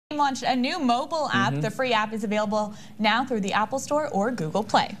launched a new mobile app. The free app is available now through the Apple Store or Google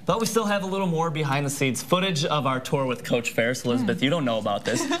Play. But we still have a little more behind-the-scenes footage of our tour with Coach Ferris. Elizabeth, you don't know about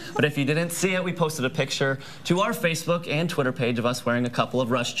this, but if you didn't see it, we posted a picture to our Facebook and Twitter page of us wearing a couple of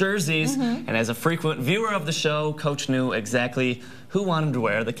Rush jerseys. And as a frequent viewer of the show, Coach knew exactly who wanted to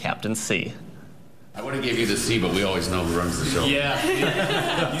wear the Captain C. I would have gave you the C, but we always know who runs the show.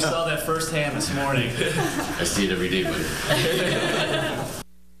 Yeah, you saw that firsthand this morning. I see it every day, buddy.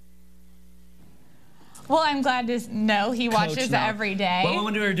 Well, I'm glad to know he watches Coach, every day. Well,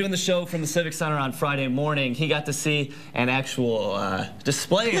 when we were doing the show from the Civic Center on Friday morning, he got to see an actual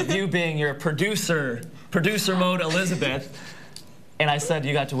display of you being your producer mode, Elizabeth. And I said,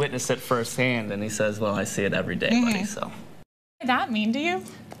 you got to witness it firsthand. And he says, well, I see it every day, buddy. So. What did that mean to you?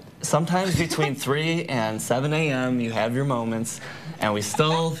 Sometimes between 3 and 7 a.m. you have your moments, and I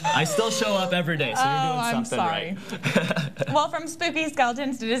still show up every day, so you're doing something right. Well, from spooky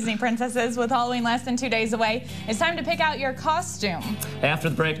skeletons to Disney princesses, with Halloween less than 2 days away, it's time to pick out your costume. After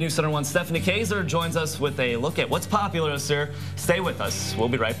the break, News Center 1's Stephanie Kaiser joins us with a look at what's popular this year. Stay with us. We'll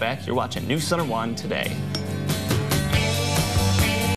be right back. You're watching News Center 1 today.